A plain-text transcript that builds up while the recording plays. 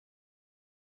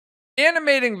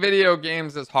Animating video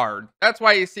games is hard. That's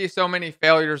why you see so many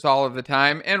failures all of the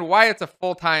time, and why it's a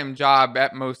full time job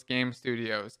at most game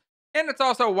studios. And it's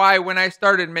also why, when I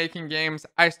started making games,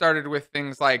 I started with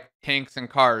things like tanks and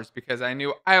cars, because I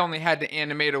knew I only had to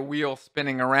animate a wheel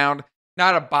spinning around,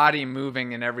 not a body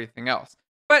moving and everything else.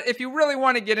 But if you really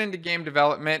want to get into game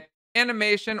development,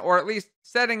 animation, or at least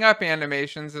setting up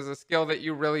animations, is a skill that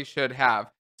you really should have.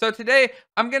 So today,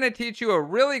 I'm going to teach you a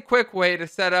really quick way to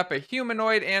set up a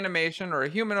humanoid animation or a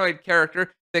humanoid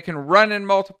character that can run in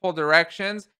multiple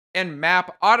directions and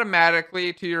map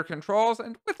automatically to your controls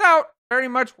and without very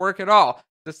much work at all.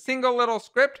 It's a single little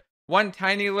script, one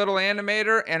tiny little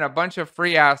animator, and a bunch of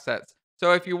free assets.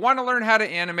 So if you want to learn how to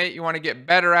animate, you want to get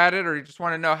better at it, or you just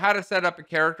want to know how to set up a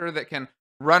character that can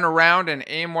run around and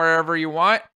aim wherever you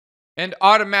want, and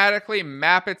automatically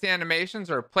map its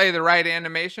animations or play the right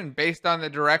animation based on the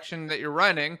direction that you're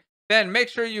running, then make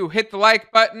sure you hit the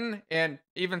like button and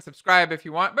even subscribe if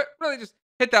you want. But really, just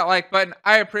hit that like button.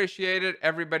 I appreciate it.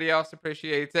 Everybody else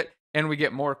appreciates it. And we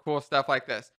get more cool stuff like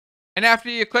this. And after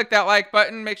you click that like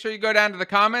button, make sure you go down to the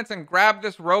comments and grab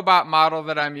this robot model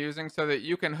that I'm using so that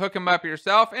you can hook him up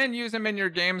yourself and use him in your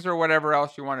games or whatever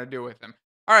else you want to do with him.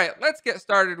 All right, let's get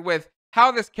started with how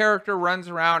this character runs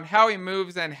around, how he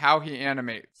moves, and how he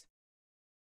animates.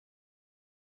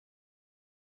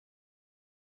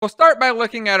 We'll start by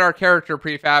looking at our character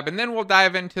prefab, and then we'll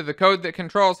dive into the code that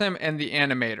controls him and the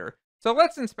animator. So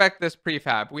let's inspect this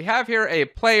prefab. We have here a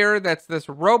player that's this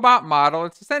robot model.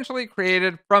 It's essentially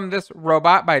created from this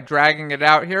robot by dragging it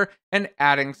out here and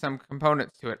adding some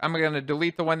components to it. I'm going to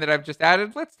delete the one that I've just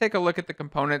added. Let's take a look at the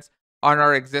components on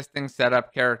our existing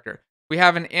setup character. We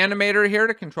have an animator here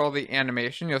to control the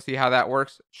animation. You'll see how that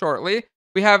works shortly.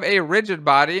 We have a rigid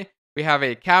body. We have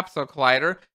a capsule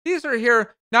collider. These are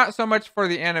here not so much for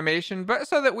the animation, but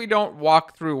so that we don't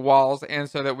walk through walls and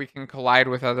so that we can collide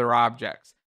with other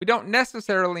objects. We don't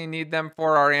necessarily need them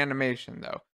for our animation,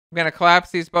 though. I'm going to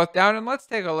collapse these both down, and let's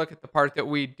take a look at the part that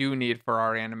we do need for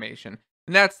our animation.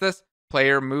 And that's this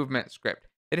player movement script.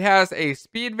 It has a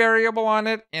speed variable on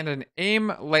it and an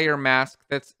aim layer mask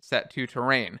that's set to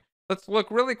terrain. Let's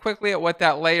look really quickly at what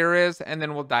that layer is, and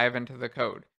then we'll dive into the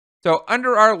code. So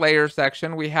under our layer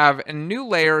section, we have a new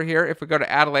layer here. If we go to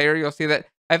add layer, you'll see that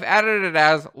I've added it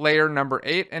as layer number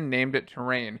 8 and named it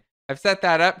terrain. I've set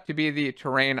that up to be the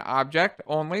terrain object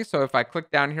only. So if I click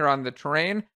down here on the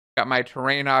terrain, got my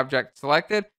terrain object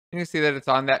selected, and you see that it's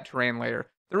on that terrain layer.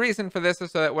 The reason for this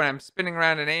is so that when I'm spinning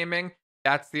around and aiming,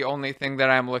 that's the only thing that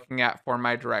I'm looking at for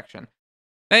my direction.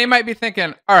 Now you might be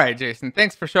thinking, all right, Jason,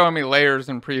 thanks for showing me layers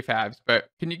and prefabs, but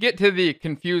can you get to the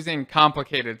confusing,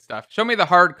 complicated stuff? Show me the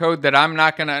hard code that I'm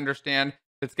not going to understand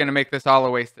that's going to make this all a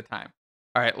waste of time.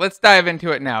 All right, let's dive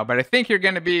into it now, but I think you're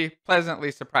going to be pleasantly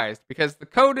surprised because the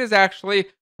code is actually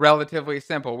relatively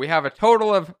simple. We have a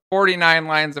total of 49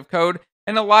 lines of code,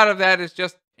 and a lot of that is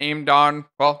just aimed on,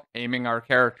 well, aiming our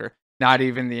character, not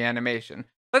even the animation.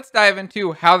 Let's dive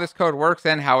into how this code works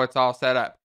and how it's all set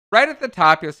up. Right at the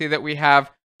top, you'll see that we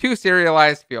have two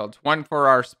serialized fields, one for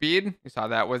our speed. You saw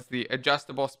that was the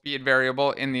adjustable speed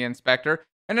variable in the inspector,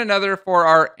 and another for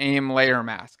our aim layer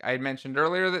mask. I had mentioned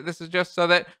earlier that this is just so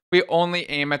that we only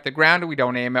aim at the ground. We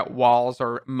don't aim at walls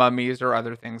or mummies or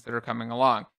other things that are coming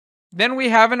along. Then we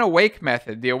have an awake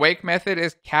method. The awake method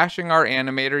is caching our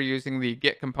animator using the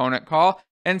get component call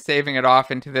and saving it off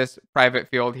into this private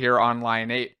field here on line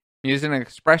 8. Using an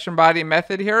expression body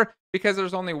method here because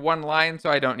there's only one line, so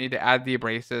I don't need to add the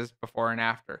braces before and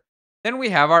after. Then we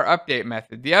have our update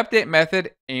method. The update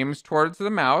method aims towards the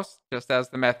mouse, just as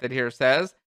the method here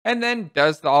says, and then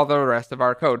does all the rest of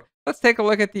our code. Let's take a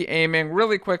look at the aiming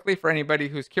really quickly for anybody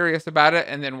who's curious about it,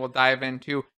 and then we'll dive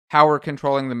into how we're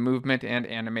controlling the movement and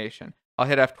animation. I'll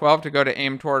hit F12 to go to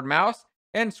aim toward mouse,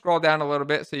 and scroll down a little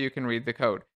bit so you can read the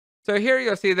code. So here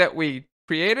you'll see that we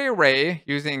create an array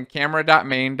using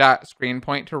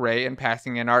camera.main.screenPointArray and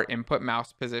passing in our input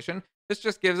mouse position. This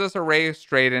just gives us a ray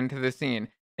straight into the scene.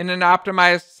 In an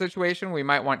optimized situation, we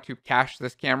might want to cache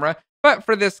this camera, but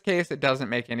for this case, it doesn't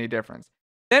make any difference.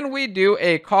 Then we do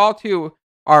a call to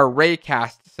our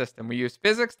raycast system. We use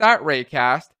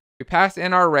physics.raycast, we pass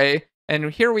in our ray, and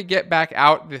here we get back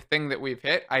out the thing that we've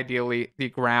hit, ideally the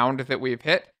ground that we've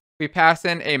hit. We pass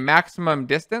in a maximum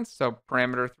distance. So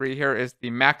parameter 3 here is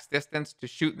the max distance to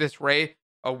shoot this ray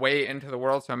away into the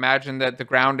world. So imagine that the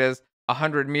ground is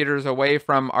 100 meters away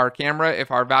from our camera. If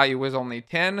our value was only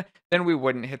 10, then we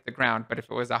wouldn't hit the ground. But if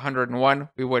it was 101,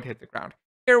 we would hit the ground.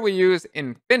 Here we use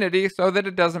infinity so that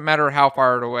it doesn't matter how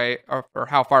far away or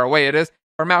how far away it is. If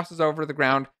our mouse is over the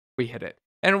ground, we hit it.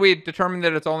 And we determine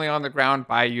that it's only on the ground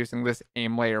by using this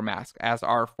aim layer mask as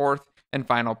our fourth and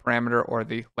final parameter, or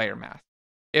the layer mask.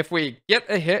 If we get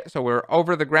a hit, so we're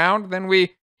over the ground, then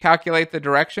we calculate the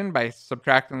direction by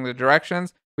subtracting the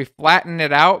directions. We flatten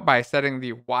it out by setting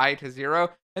the y to 0.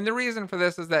 And the reason for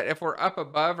this is that if we're up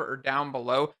above or down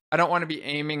below, I don't want to be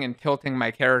aiming and tilting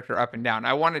my character up and down.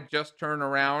 I want to just turn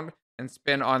around and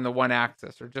spin on the one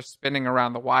axis, or just spinning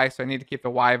around the y, so I need to keep the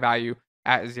y value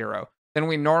at 0. Then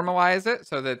we normalize it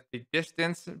so that the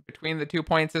distance between the 2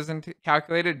 points isn't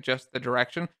calculated, just the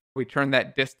direction. We turn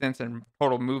that distance and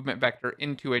total movement vector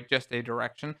into just a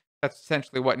direction. That's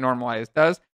essentially what normalize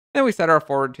does. Then we set our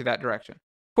forward to that direction.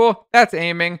 Cool, that's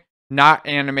aiming, not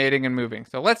animating and moving.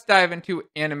 So let's dive into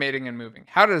animating and moving.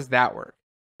 How does that work?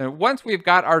 And once we've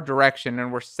got our direction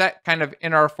and we're set kind of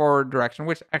in our forward direction,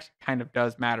 which actually kind of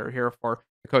does matter here for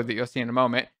the code that you'll see in a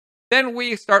moment, then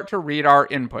we start to read our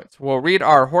inputs. We'll read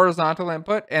our horizontal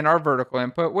input and our vertical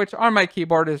input, which on my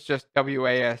keyboard is just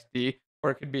WASD,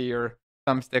 or it could be your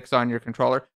thumbsticks on your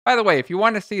controller. By the way, if you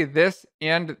want to see this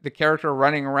and the character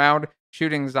running around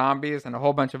shooting zombies and a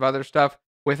whole bunch of other stuff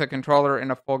with a controller in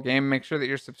a full game, make sure that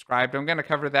you're subscribed. I'm going to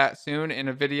cover that soon in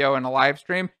a video and a live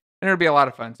stream, and it'll be a lot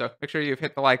of fun. So make sure you've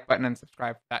hit the like button and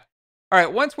subscribe for that. All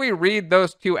right, once we read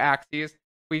those two axes,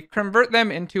 we convert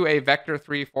them into a vector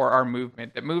 3 for our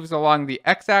movement that moves along the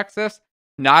x-axis,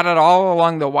 not at all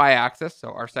along the y-axis. So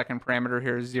our second parameter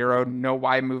here is 0, no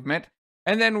y movement.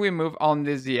 And then we move on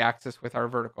the z-axis with our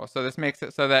vertical. So this makes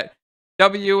it so that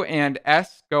W and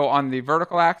S go on the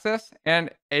vertical axis,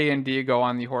 and A and D go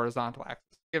on the horizontal axis.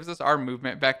 Gives us our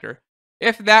movement vector.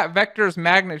 If that vector's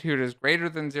magnitude is greater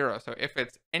than 0, so if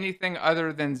it's anything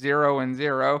other than 0 and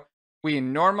 0, we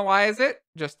normalize it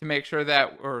just to make sure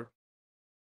that we're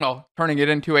turning it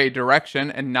into a direction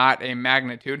and not a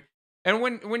magnitude. And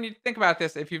when you think about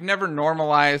this, if you've never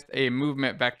normalized a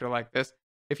movement vector like this,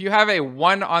 if you have a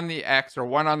 1 on the x or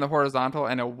 1 on the horizontal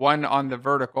and a 1 on the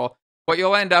vertical, what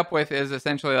you'll end up with is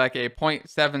essentially like a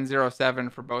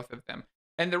 0.707 for both of them.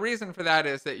 And the reason for that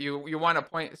is that you want to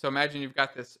point, so imagine you've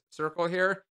got this circle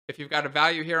here. If you've got a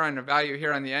value here and a value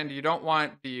here on the end, you don't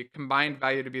want the combined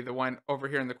value to be the one over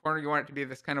here in the corner. You want it to be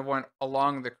this kind of one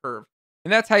along the curve.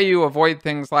 And that's how you avoid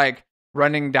things like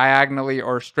running diagonally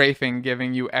or strafing,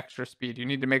 giving you extra speed. You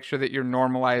need to make sure that you're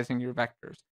normalizing your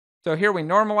vectors. So here we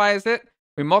normalize it.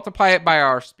 We multiply it by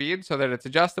our speed so that it's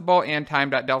adjustable, and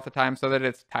time.delta time so that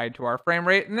it's tied to our frame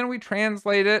rate. And then we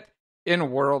translate it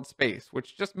in world space,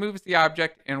 which just moves the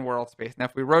object in world space. Now,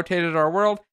 if we rotated our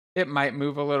world, it might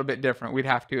move a little bit different. We'd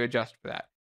have to adjust for that.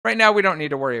 Right now, we don't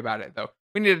need to worry about it, though.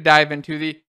 We need to dive into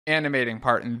the animating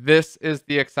part, and this is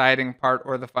the exciting part,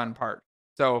 or the fun part.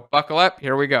 So buckle up,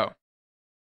 here we go.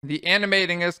 The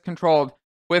animating is controlled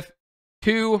with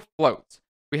two floats.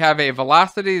 We have a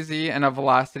velocity z and a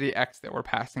velocity x that we're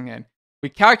passing in. We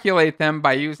calculate them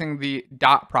by using the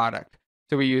dot product.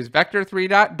 So we use vector3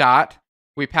 dot dot.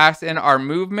 We pass in our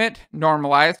movement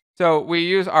normalized. So we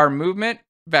use our movement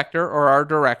vector, or our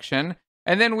direction,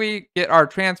 and then we get our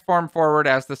transform forward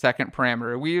as the second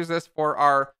parameter. We use this for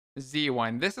our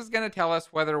z1. This is going to tell us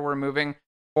whether we're moving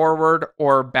forward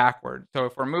or backward. So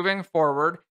if we're moving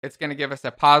forward, it's going to give us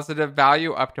a positive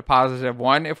value up to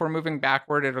 +1. If we're moving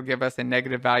backward, it'll give us a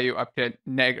negative value up to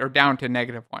down to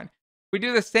 -1. We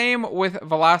do the same with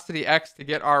velocity x to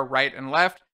get our right and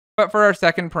left, but for our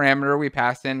second parameter, we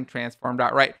pass in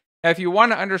transform.right. Now, if you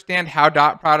want to understand how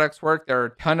dot products work, there are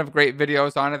a ton of great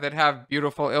videos on it that have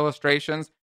beautiful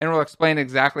illustrations, and will explain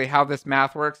exactly how this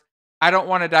math works. I don't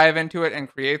want to dive into it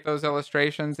and create those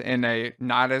illustrations in a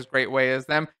not as great way as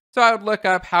them. So I would look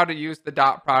up how to use the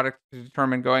dot product to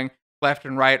determine going left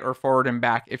and right or forward and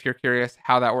back if you're curious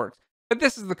how that works. But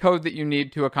this is the code that you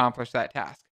need to accomplish that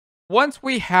task. Once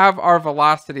we have our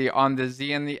velocity on the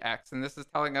z and the x, and this is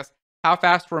telling us how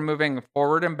fast we're moving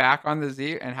forward and back on the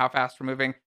z and how fast we're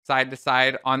moving side to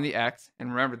side on the x. And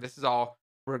remember, this is all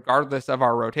regardless of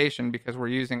our rotation because we're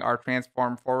using our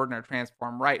transform forward and our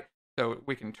transform right. So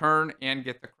we can turn and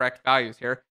get the correct values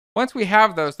here. Once we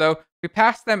have those, though, we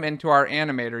pass them into our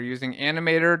animator using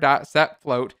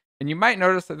animator.setFloat. And you might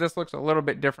notice that this looks a little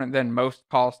bit different than most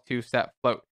calls to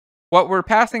setFloat. What we're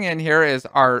passing in here is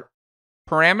our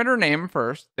parameter name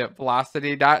first, the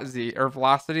velocity.z or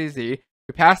velocity z.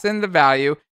 We pass in the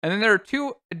value, and then there are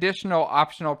two additional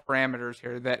optional parameters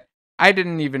here that I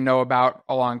didn't even know about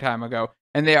a long time ago,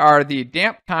 and they are the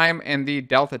damp time and the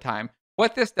delta time.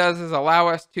 What this does is allow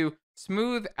us to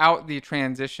smooth out the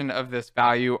transition of this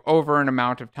value over an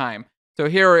amount of time. So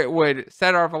here it would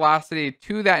set our velocity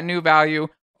to that new value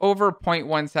over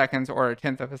 0.1 seconds or a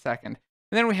tenth of a second.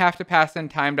 And then we have to pass in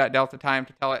time.delta time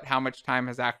to tell it how much time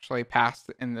has actually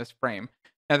passed in this frame.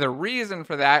 Now the reason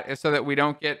for that is so that we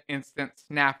don't get instant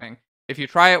snapping. If you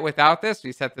try it without this,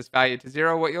 you set this value to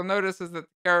 0, what you'll notice is that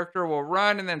the character will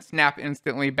run and then snap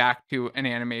instantly back to an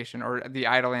animation or the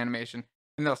idle animation,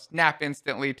 and they'll snap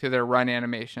instantly to their run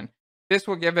animation. This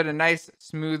will give it a nice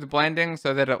smooth blending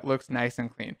so that it looks nice and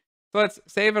clean. So let's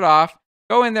save it off,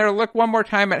 go in there, look one more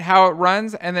time at how it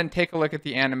runs, and then take a look at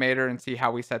the animator and see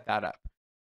how we set that up.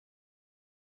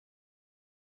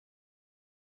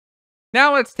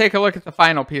 Now let's take a look at the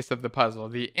final piece of the puzzle,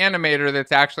 the animator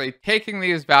that's actually taking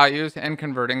these values and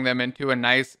converting them into a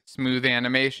nice, smooth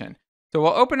animation. So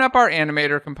we'll open up our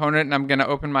animator component, and I'm going to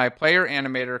open my player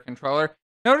animator controller.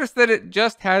 Notice that it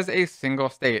just has a single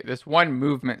state, this one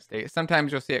movement state.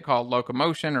 Sometimes you'll see it called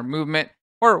locomotion or movement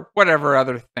or whatever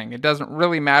other thing. It doesn't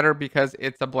really matter because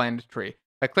it's a blend tree. If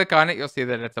I click on it, you'll see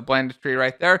that it's a blend tree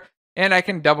right there, and I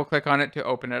can double click on it to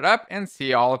open it up and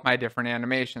see all of my different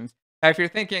animations. Now, if you're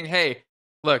thinking, hey,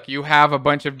 look, you have a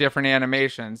bunch of different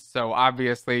animations, so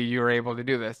obviously you're able to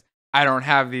do this. I don't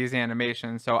have these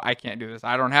animations, so I can't do this.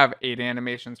 I don't have 8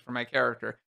 animations for my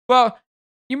character. Well,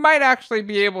 you might actually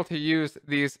be able to use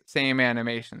these same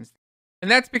animations. And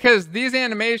that's because these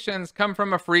animations come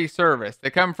from a free service.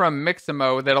 They come from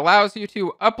Mixamo that allows you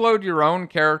to upload your own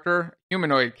character,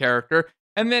 humanoid character,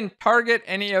 and then target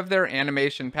any of their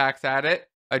animation packs at it,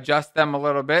 adjust them a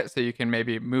little bit so you can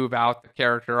maybe move out the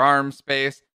character arm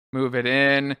space, move it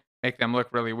in, make them look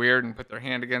really weird and put their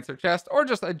hand against their chest, or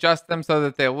just adjust them so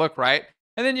that they look right.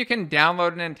 And then you can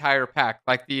download an entire pack,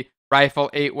 like the Rifle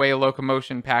 8-way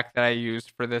locomotion pack that I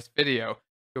used for this video.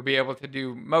 You'll be able to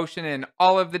do motion in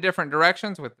all of the different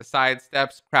directions with the side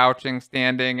steps, crouching,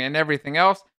 standing, and everything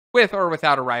else, with or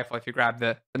without a rifle if you grab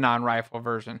the non-rifle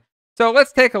version. So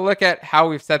let's take a look at how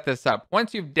we've set this up.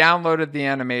 Once you've downloaded the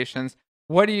animations,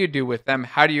 what do you do with them?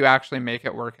 How do you actually make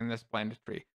it work in this blend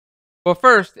tree? Well,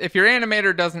 first, if your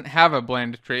animator doesn't have a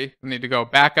blend tree, you'll need to go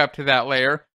back up to that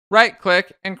layer,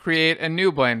 right-click, and create a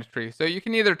new blend tree. So you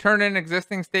can either turn an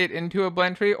existing state into a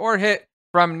blend tree or hit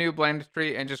from new blend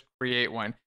tree and just create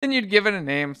one. Then you'd give it a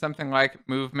name, something like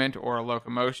movement or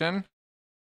locomotion,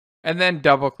 and then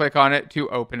double-click on it to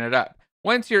open it up.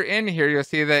 Once you're in here, you'll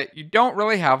see that you don't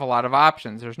really have a lot of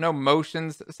options. There's no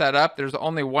motions set up. There's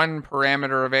only one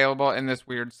parameter available in this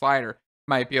weird slider.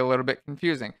 Might be a little bit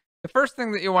confusing. The first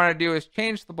thing that you want to do is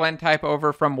change the blend type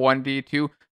over from 1D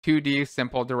to 2D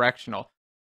simple directional.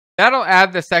 That'll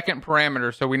add the second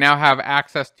parameter, so we now have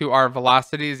access to our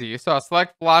velocity Z. So I'll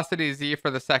select velocity Z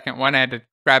for the second one. I had to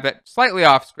grab it slightly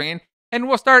off screen, and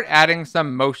we'll start adding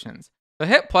some motions. So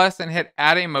hit plus and hit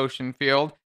add a motion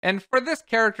field. And for this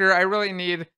character, I really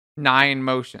need 9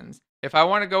 motions. If I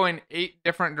want to go in 8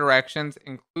 different directions,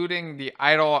 including the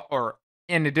idle, or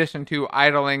in addition to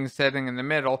idling sitting in the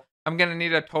middle, I'm going to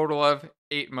need a total of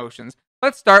 8 motions.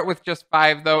 Let's start with just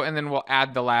 5 though, and then we'll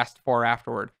add the last 4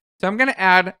 afterward. So I'm going to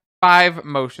add 5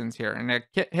 motions here, and I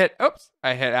hit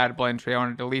add blend tree. I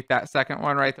want to delete that second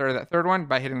one right there, that third one,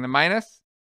 by hitting the minus,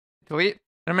 delete.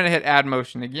 I'm going to hit add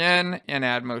motion again,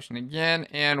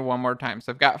 and one more time.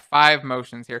 So I've got 5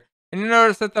 motions here. And you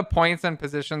notice that the points and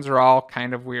positions are all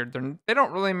kind of weird. They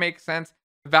don't really make sense.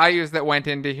 The values that went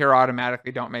into here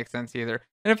automatically don't make sense either.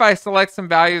 And if I select some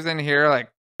values in here,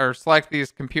 or select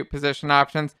these compute position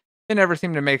options, they never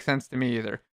seem to make sense to me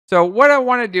either. So what I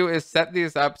want to do is set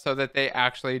these up so that they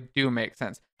actually do make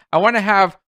sense. I want to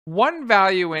have one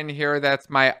value in here that's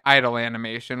my idle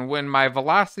animation when my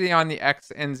velocity on the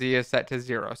X and Z is set to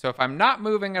 0. So if I'm not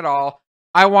moving at all,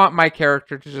 I want my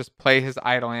character to just play his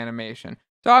idle animation.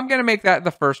 So I'm going to make that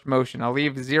the first motion. I'll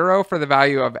leave 0 for the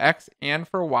value of X and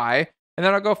for Y, and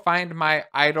then I'll go find my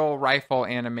idle rifle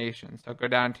animation. So I'll go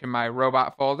down to my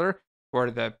robot folder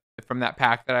from that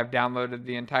pack that I've downloaded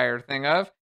the entire thing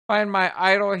of, find my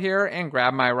idle here and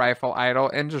grab my rifle idle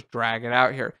and just drag it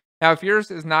out here. Now, if yours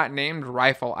is not named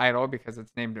Rifle Idle because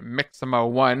it's named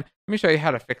Mixamo1, let me show you how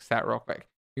to fix that real quick.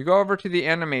 You go over to the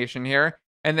animation here,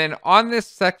 and then on this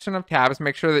section of tabs,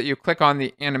 make sure that you click on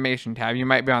the animation tab. You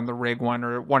might be on the rig one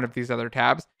or one of these other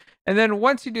tabs. And then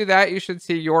once you do that, you should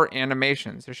see your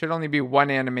animations. There should only be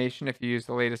one animation if you use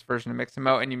the latest version of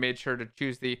Mixamo and you made sure to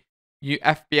choose the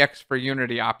FBX for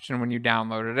Unity option when you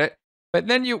downloaded it. But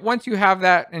then once you have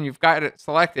that and you've got it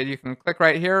selected, you can click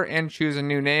right here and choose a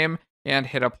new name and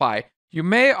hit apply. You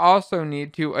may also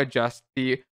need to adjust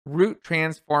the root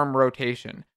transform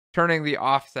rotation, turning the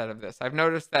offset of this. I've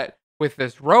noticed that with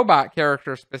this robot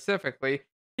character specifically,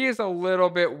 he is a little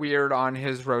bit weird on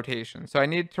his rotation. So I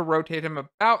need to rotate him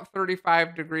about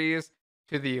 35 degrees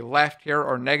to the left here,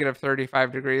 or negative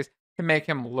 35 degrees, to make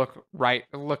him look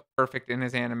perfect in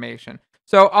his animation.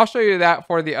 So I'll show you that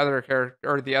for the other character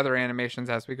or the other animations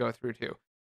as we go through too.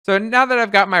 So now that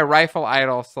I've got my rifle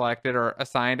idle selected or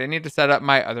assigned, I need to set up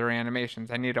my other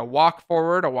animations. I need a walk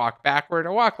forward, a walk backward,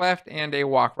 a walk left, and a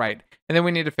walk right. And then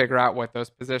we need to figure out what those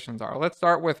positions are. Let's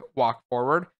start with walk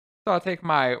forward. So I'll take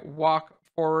my walk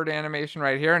forward animation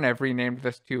right here, and I've renamed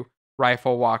this to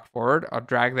rifle walk forward. I'll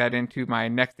drag that into my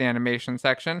next animation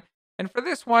section. And for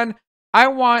this one, I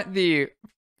want the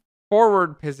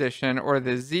forward position or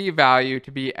the Z value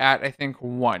to be at, I think,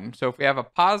 1. So if we have a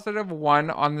positive 1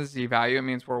 on the Z value, it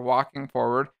means we're walking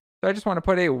forward. So I just want to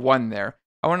put a 1 there.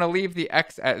 I want to leave the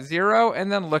X at 0 and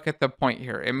then look at the point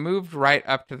here. It moved right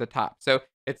up to the top. So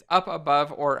it's up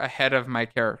above or ahead of my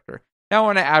character. Now I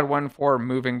want to add 1 for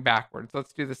moving backwards.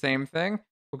 Let's do the same thing.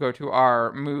 We'll go to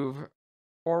our move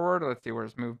forward. Let's see,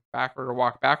 where's move backward or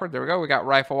walk backward. There we go. We got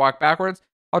rifle walk backwards.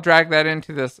 I'll drag that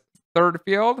into this third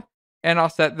field. And I'll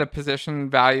set the position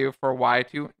value for Y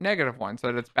to -1 so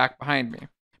that it's back behind me.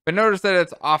 But notice that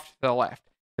it's off to the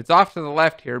left. It's off to the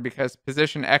left here because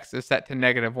position X is set to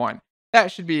 -1.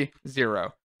 That should be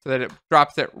 0 so that it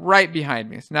drops it right behind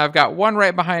me. So now I've got 1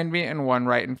 right behind me and 1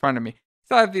 right in front of me.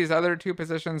 Still have these other 2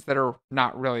 positions that are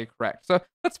not really correct. So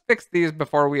let's fix these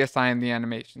before we assign the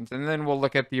animations. And then we'll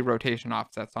look at the rotation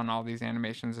offsets on all these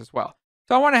animations as well.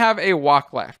 So I want to have a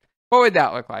walk left. What would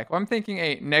that look like? Well, I'm thinking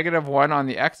a -1 on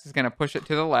the X is going to push it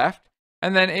to the left,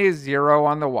 and then a 0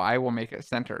 on the Y will make it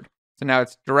centered. So now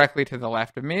it's directly to the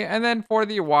left of me, and then for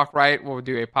the walk right, we'll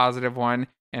do a +1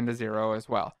 and a 0 as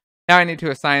well. Now I need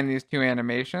to assign these 2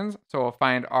 animations, so we'll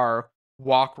find our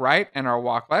walk right and our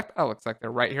walk left. Oh, looks like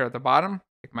they're right here at the bottom.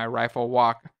 Take my rifle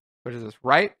walk, what is this,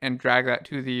 right, and drag that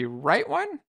to the right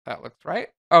one. That looks right.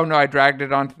 Oh, no, I dragged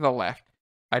it onto the left.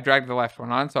 I dragged the left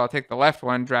one on, so I'll take the left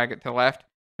one, drag it to left,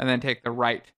 and then take the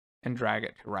right and drag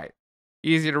it to right.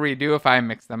 Easy to redo if I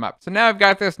mix them up. So now I've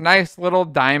got this nice little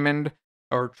diamond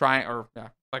or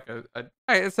like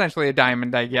essentially a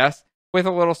diamond, I guess, with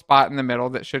a little spot in the middle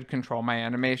that should control my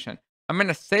animation. I'm going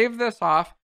to save this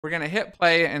off. We're going to hit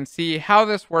play and see how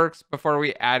this works before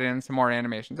we add in some more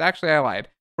animations. Actually, I lied.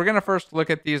 We're going to first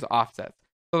look at these offsets.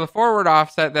 So the forward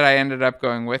offset that I ended up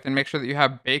going with, and make sure that you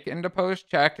have bake into post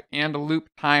checked and loop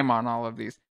time on all of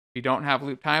these. If you don't have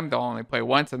loop time, they'll only play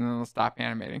once and then they'll stop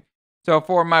animating. So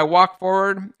for my walk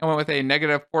forward, I went with a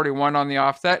 -41 on the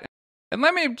offset. And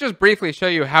let me just briefly show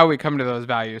you how we come to those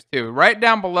values too. Right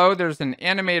down below, there's an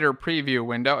animator preview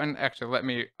window. And actually, let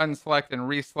me unselect and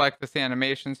reselect this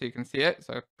animation so you can see it.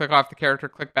 So click off the character,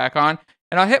 click back on,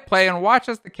 and I'll hit play and watch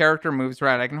as the character moves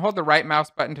around. I can hold the right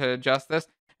mouse button to adjust this.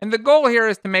 And the goal here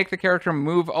is to make the character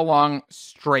move along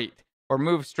straight, or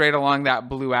move straight along that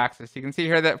blue axis. You can see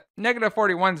here that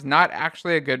 -41 is not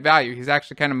actually a good value. He's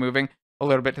actually kind of moving a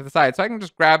little bit to the side. So I can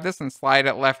just grab this and slide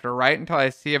it left or right until I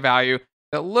see a value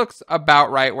that looks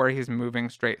about right where he's moving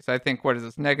straight. So I think, what is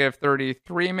this,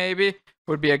 -33 maybe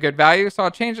would be a good value. So I'll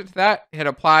change it to that, hit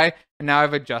apply, and now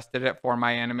I've adjusted it for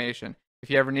my animation. If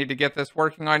you ever need to get this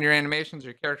working on your animations,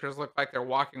 your characters look like they're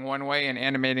walking one way and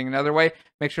animating another way,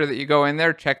 make sure that you go in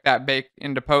there, check that bake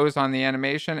into pose on the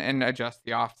animation, and adjust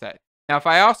the offset. Now, if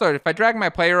I drag my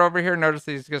player over here, notice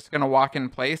he's just going to walk in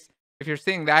place. If you're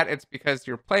seeing that, it's because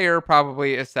your player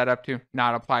probably is set up to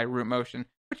not apply root motion,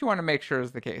 but you want to make sure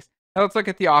is the case. Now let's look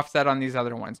at the offset on these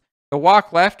other ones. The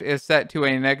walk left is set to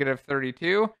a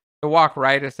 -32. The walk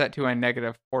right is set to a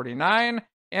 -49.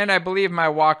 And I believe my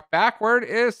walk backward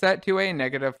is set to a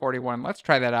 -41. Let's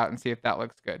try that out and see if that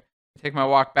looks good. Take my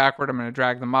walk backward. I'm going to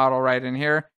drag the model right in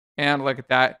here. And look at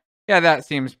that. Yeah, that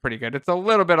seems pretty good. It's a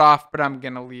little bit off, but I'm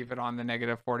going to leave it on the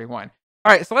 -41.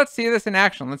 All right, so let's see this in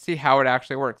action. Let's see how it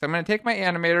actually works. I'm going to take my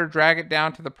animator, drag it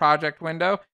down to the project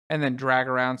window, and then drag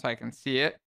around so I can see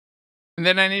it. And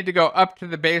then I need to go up to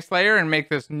the base layer and make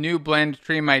this new blend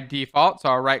tree my default. So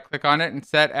I'll right click on it and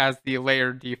set as the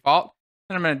layer default.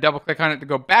 Then I'm going to double click on it to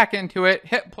go back into it,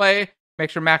 hit play, make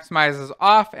sure maximize is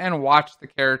off, and watch the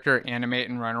character animate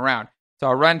and run around. So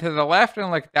I'll run to the left,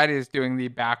 and look, that is doing the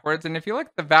backwards. And if you look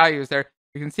at the values there,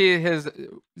 you can see his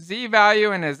Z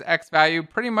value and his X value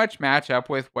pretty much match up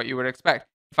with what you would expect.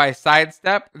 If I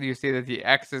sidestep, you see that the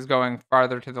X is going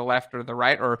farther to the left or the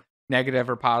right, or negative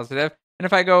or positive. And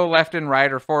if I go left and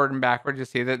right or forward and backward, you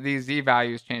see that the Z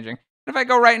value is changing. And if I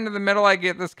go right into the middle, I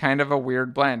get this kind of a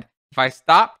weird blend. If I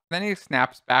stop, then he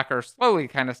snaps back, or slowly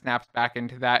kind of snaps back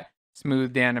into that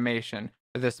smoothed animation,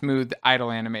 or the smooth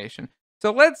idle animation.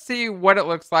 So let's see what it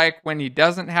looks like when he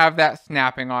doesn't have that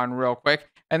snapping on real quick.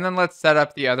 And then let's set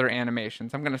up the other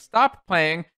animations. I'm going to stop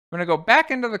playing. I'm going to go back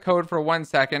into the code for 1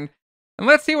 second. And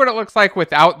let's see what it looks like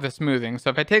without the smoothing. So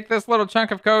if I take this little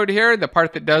chunk of code here, the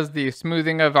part that does the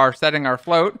smoothing of our setting our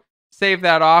float, save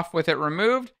that off with it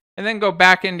removed, and then go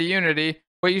back into Unity,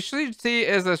 what you should see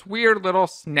is this weird little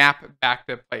snap back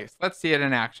to place. Let's see it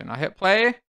in action. I'll hit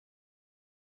play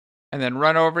and then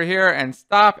run over here and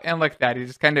stop, and look at that. He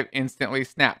just kind of instantly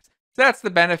snaps. So that's the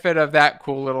benefit of that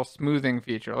cool little smoothing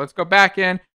feature. Let's go back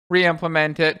in,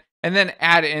 re-implement it, and then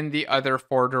add in the other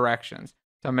 4 directions.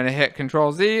 So I'm going to hit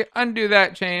Control Z, undo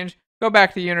that change, go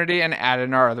back to Unity, and add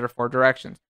in our other 4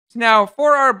 directions. So now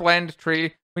for our blend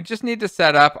tree, we just need to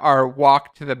set up our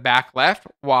walk to the back left,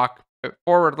 walk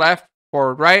forward left,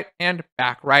 forward right, and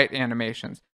back right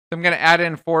animations. So I'm going to add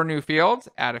in 4 new fields,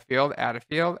 add a field, add a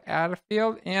field, add a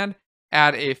field, and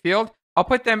add a field. I'll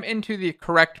put them into the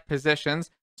correct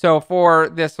positions. So for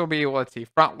this will be, let's see,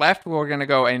 front left, we're going to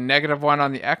go a -1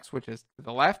 on the X, which is to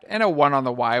the left, and a 1 on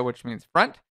the Y, which means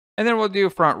front. And then we'll do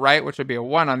front right, which would be a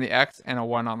 1 on the X and a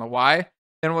 1 on the Y.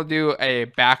 Then we'll do a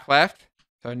back left,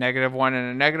 so a -1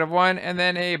 and a -1, and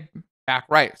then a back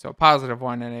right, so a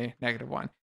 +1 and a -1.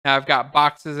 Now I've got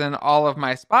boxes in all of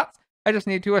my spots. I just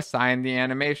need to assign the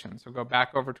animation. So go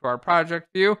back over to our project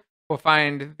view. We'll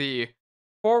find the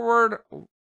forward,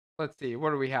 let's see, what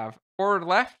do we have? Forward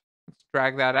left. Let's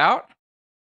drag that out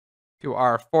to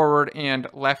our forward and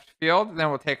left field. Then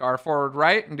we'll take our forward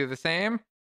right and do the same.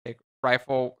 Take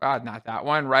rifle, not that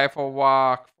one, rifle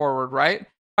walk forward right.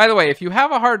 By the way, if you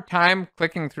have a hard time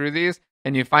clicking through these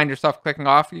and you find yourself clicking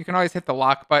off, you can always hit the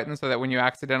lock button so that when you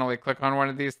accidentally click on one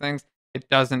of these things, it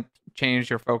doesn't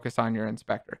change your focus on your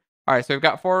inspector. All right, so we've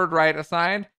got forward right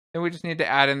assigned. Then we just need to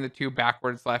add in the 2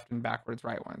 backwards left and backwards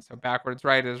right ones. So backwards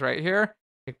right is right here.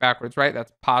 Take backwards right,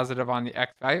 that's positive on the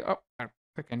X value. Oh, I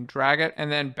click and drag it.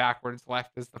 And then backwards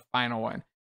left is the final one.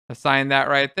 Assign that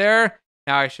right there.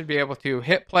 Now I should be able to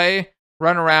hit play,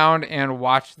 run around, and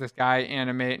watch this guy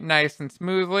animate nice and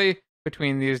smoothly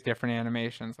between these different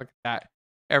animations. Look at that.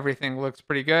 Everything looks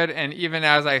pretty good. And even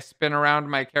as I spin around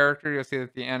my character, you'll see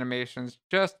that the animations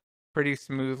just pretty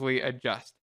smoothly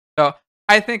adjust. So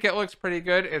I think it looks pretty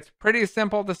good. It's pretty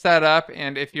simple to set up,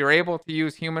 and if you're able to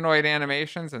use humanoid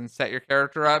animations and set your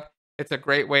character up, it's a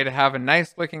great way to have a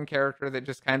nice looking character that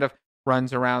just kind of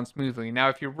runs around smoothly. Now,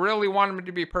 if you really want them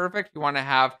to be perfect, you want to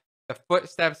have the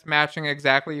footsteps matching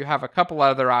exactly, you have a couple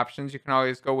other options. You can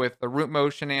always go with the root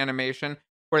motion animation,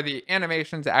 where the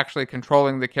animation's actually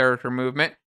controlling the character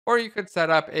movement, or you could set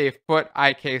up a foot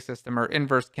IK system or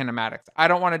inverse kinematics. I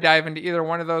don't want to dive into either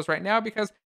one of those right now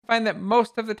because I find that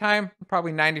most of the time,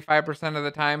 probably 95% of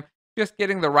the time, just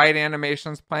getting the right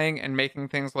animations playing and making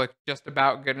things look just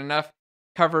about good enough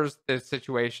covers the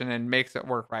situation and makes it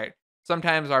work right.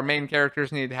 Sometimes our main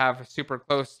characters need to have super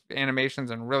close animations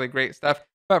and really great stuff,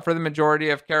 but for the majority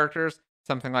of characters,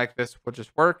 something like this will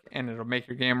just work and it'll make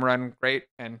your game run great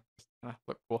and just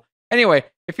look cool. Anyway,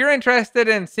 if you're interested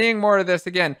in seeing more of this,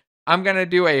 again, I'm going to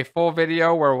do a full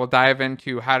video where we'll dive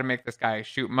into how to make this guy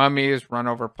shoot mummies, run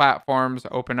over platforms,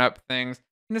 open up things,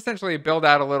 and essentially build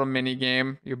out a little mini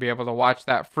game. You'll be able to watch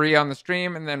that free on the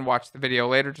stream and then watch the video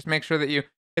later. Just make sure that you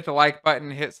hit the like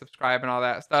button, hit subscribe, and all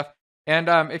that stuff. And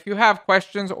if you have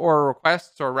questions or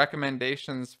requests or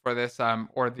recommendations for this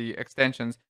or the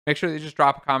extensions, make sure that you just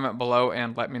drop a comment below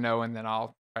and let me know, and then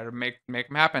I'll try to make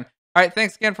them happen. All right,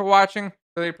 thanks again for watching.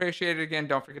 Really appreciate it. Again,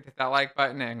 don't forget to hit that like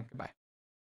button, and goodbye.